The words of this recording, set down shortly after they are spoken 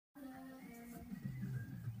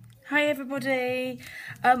Hi everybody.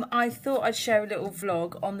 I thought I'd share a little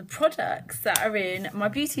vlog on the products that are in my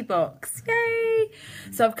beauty box. Yay!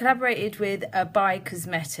 So I've collaborated with By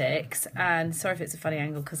Cosmetics, and sorry if it's a funny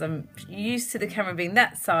angle because I'm used to the camera being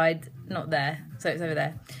that side, not there, so it's over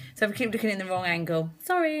there. So if I keep looking in the wrong angle,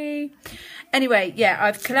 sorry. Anyway, yeah,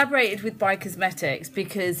 I've collaborated with By Cosmetics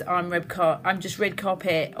because I'm just red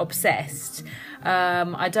carpet obsessed.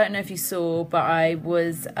 I don't know if you saw, but I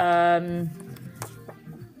was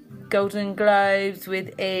Golden Globes with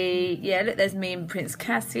look, there's me and Prince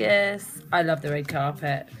Cassius. I love the red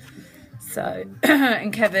carpet. So,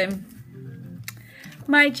 and Kevin,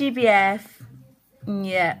 my GBF.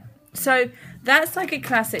 Yeah. So that's like a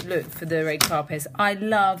classic look for the red carpets. I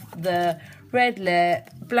love the red lip,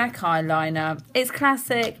 black eyeliner. It's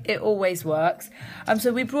classic, it always works.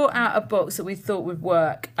 So we brought out a box that we thought would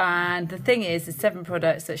work, and the thing is, there's 7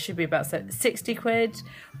 products that should be about 60 quid,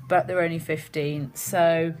 but they're only 15.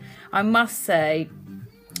 So I must say,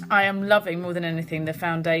 I am loving more than anything the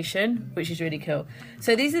foundation, which is really cool.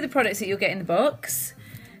 So these are the products that you'll get in the box.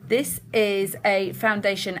 This is a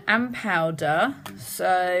foundation and powder.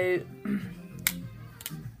 So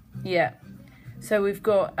yeah. So we've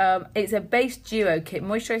got, it's a base duo kit,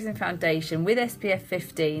 moisturising foundation with SPF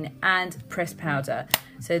 15 and pressed powder.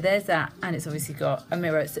 So there's that, and it's obviously got a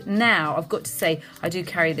mirror. So now, I've got to say, I do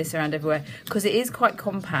carry this around everywhere because it is quite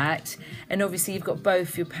compact, and obviously you've got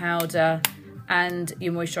both your powder and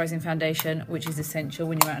your moisturising foundation, which is essential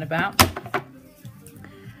when you're out and about.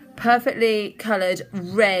 Perfectly coloured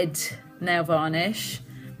red nail varnish.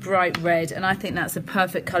 Bright red, and I think that's a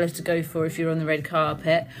perfect colour to go for if you're on the red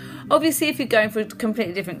carpet. Obviously, if you're going for a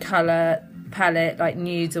completely different colour palette, like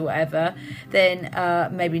nudes or whatever, then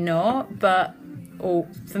maybe not. But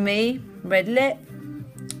for me, red lip,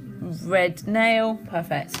 red nail,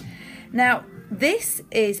 perfect. Now, this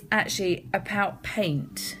is actually a palette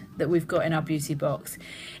paint that we've got in our beauty box.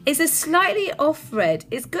 It's a slightly off red.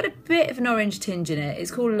 It's got a bit of an orange tinge in it. It's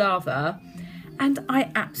called Lava. And I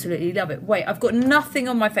absolutely love it. Wait, I've got nothing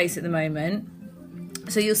on my face at the moment,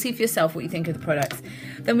 so you'll see for yourself what you think of the products.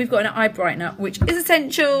 Then we've got an eye brightener, which is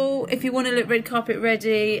essential if you want to look red carpet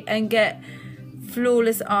ready and get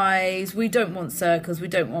flawless eyes. We don't want circles. We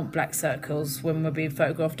don't want black circles when we're being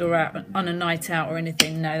photographed or out on a night out or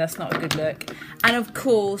anything. No, that's not a good look. And of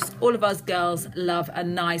course, all of us girls love a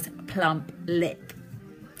nice plump lip.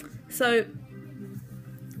 So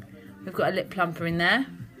we've got a lip plumper in there.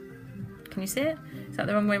 Can you see it? Is that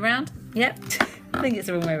the wrong way around? Yep, I think it's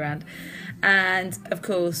the wrong way around. And of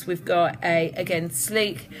course, we've got again,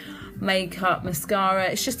 sleek makeup mascara.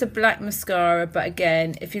 It's just a black mascara, but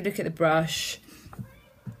again, if you look at the brush,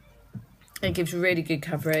 it gives really good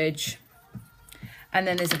coverage. And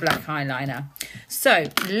then there's a black eyeliner. So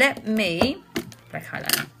black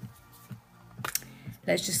eyeliner.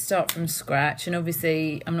 Let's just start from scratch. And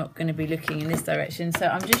obviously, I'm not going to be looking in this direction. So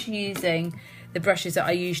I'm just using the brushes that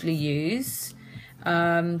I usually use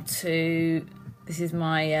this is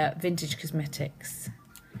my Vintage Cosmetics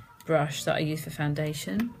brush that I use for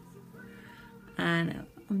foundation. And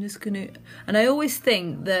I'm just going to, and I always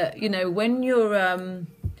think that, you know, when you're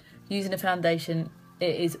using a foundation,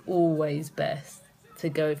 it is always best to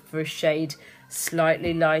go for a shade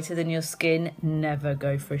slightly lighter than your skin. Never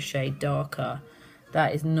go for a shade darker.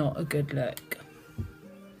 That is not a good look.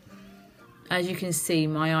 As you can see,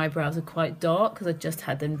 my eyebrows are quite dark because I just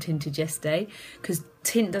had them tinted yesterday, because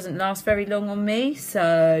tint doesn't last very long on me,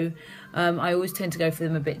 so I always tend to go for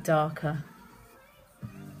them a bit darker.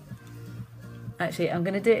 Actually, I'm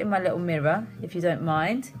going to do it in my little mirror, if you don't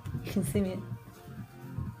mind. You can see me.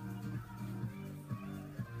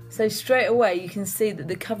 So straight away you can see that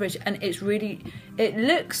the coverage, and it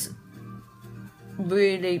looks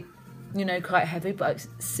really, you know, quite heavy, but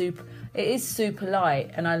it is super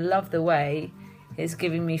light, and I love the way it's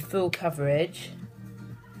giving me full coverage.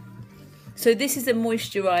 So this is a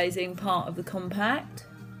moisturising part of the compact.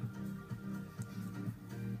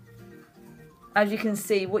 As you can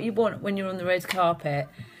see, what you want when you're on the red carpet,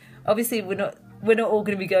 obviously we're not all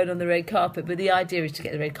going to be going on the red carpet, but the idea is to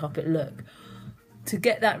get the red carpet look. To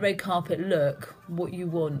get that red carpet look, what you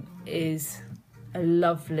want is a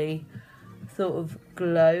lovely sort of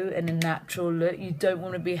glow and a natural look. You don't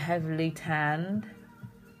want to be heavily tanned.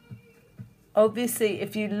 Obviously,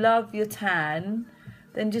 if you love your tan,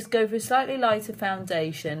 then just go for a slightly lighter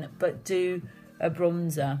foundation, but do a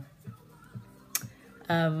bronzer.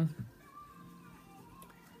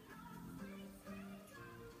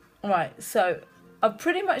 Right, so I've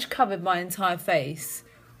pretty much covered my entire face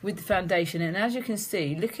with the foundation, and as you can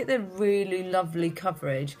see, look at the really lovely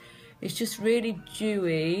coverage. It's just really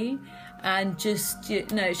dewy, and just, you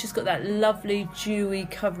know, it's just got that lovely dewy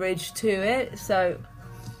coverage to it. So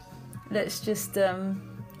let's just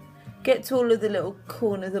get to all of the little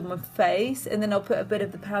corners of my face, and then I'll put a bit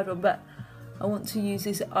of the powder on, but I want to use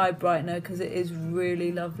this eye brightener because it is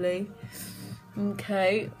really lovely.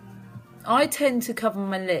 Okay, I tend to cover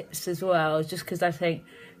my lips as well, just because I think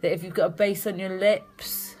that if you've got a base on your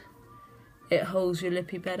lips, it holds your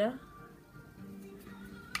lippy better.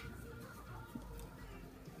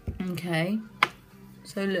 Okay,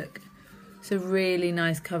 so look, it's a really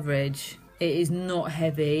nice coverage. It is not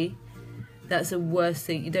heavy. That's the worst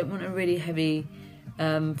thing. You don't want a really heavy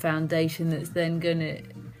foundation that's then going to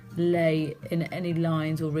lay in any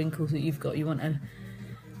lines or wrinkles that you've got. You want a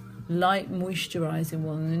light moisturising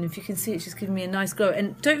one, and if you can see, it's just giving me a nice glow.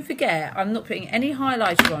 And don't forget, I'm not putting any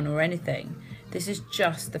highlighter on or anything. This is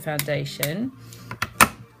just the foundation.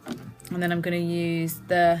 And then I'm going to use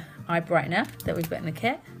the eye brightener that we've got in the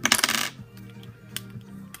kit.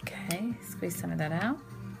 Okay, squeeze some of that out.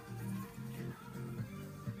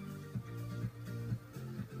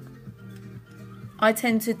 I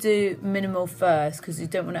tend to do minimal first because you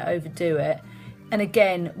don't want to overdo it. And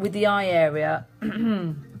again, with the eye area,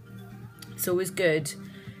 it's always good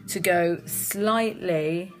to go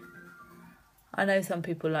slightly. I know some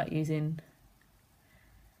people like using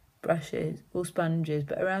brushes or sponges,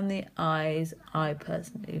 but around the eyes, I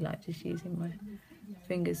personally like just using my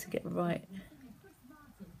fingers to get right.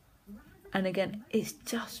 And again, it's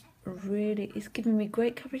just really, it's giving me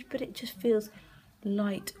great coverage, but it just feels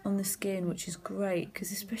light on the skin, which is great,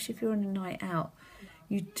 because especially if you're on a night out,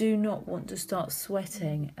 you do not want to start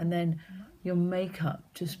sweating and then your makeup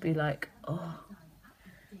just be like, oh,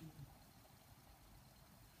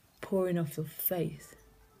 pouring off your face.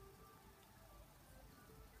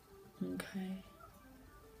 Okay.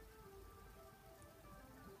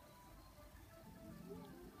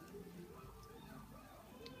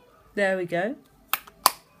 There we go.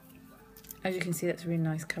 As you can see, that's a really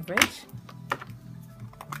nice coverage.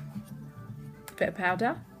 Bit of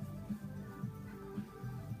powder.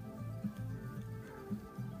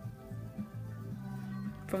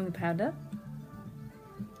 From the powder.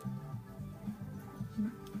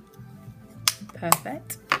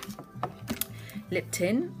 Perfect. Lip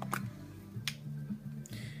tint.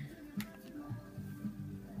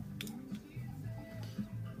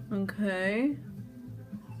 Okay.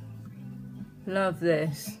 Love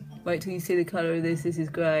this. Wait till you see the colour of this. This is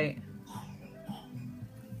great.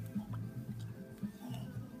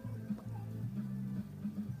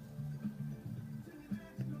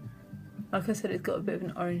 Like I said, it's got a bit of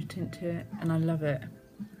an orange tint to it, and I love it.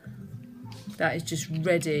 That is just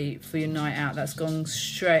ready for your night out. That's gone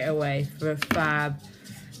straight away for a fab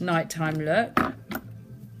nighttime look.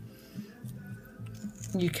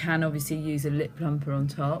 You can obviously use a lip plumper on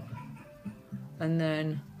top. And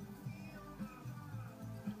then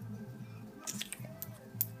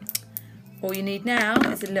all you need now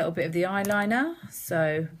is a little bit of the eyeliner.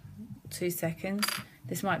 So 2 seconds.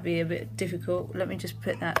 This might be a bit difficult. Let me just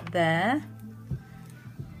put that there.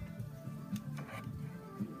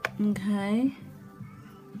 Okay.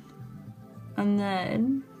 And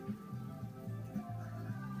then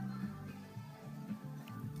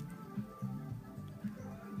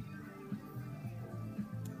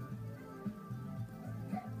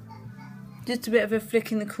just a bit of a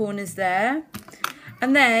flick in the corners there.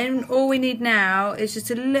 And then all we need now is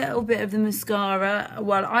just a little bit of the mascara.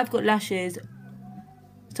 Well, I've got lashes,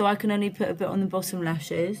 so I can only put a bit on the bottom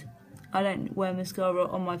lashes. I don't wear mascara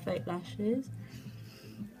on my fake lashes.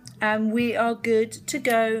 And we are good to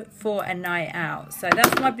go for a night out. So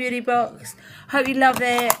that's my beauty box. Hope you love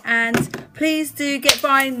it. And please do get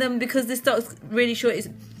buying them because the stock's really short. It's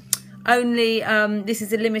only, this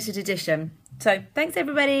is a limited edition. So thanks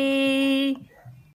everybody.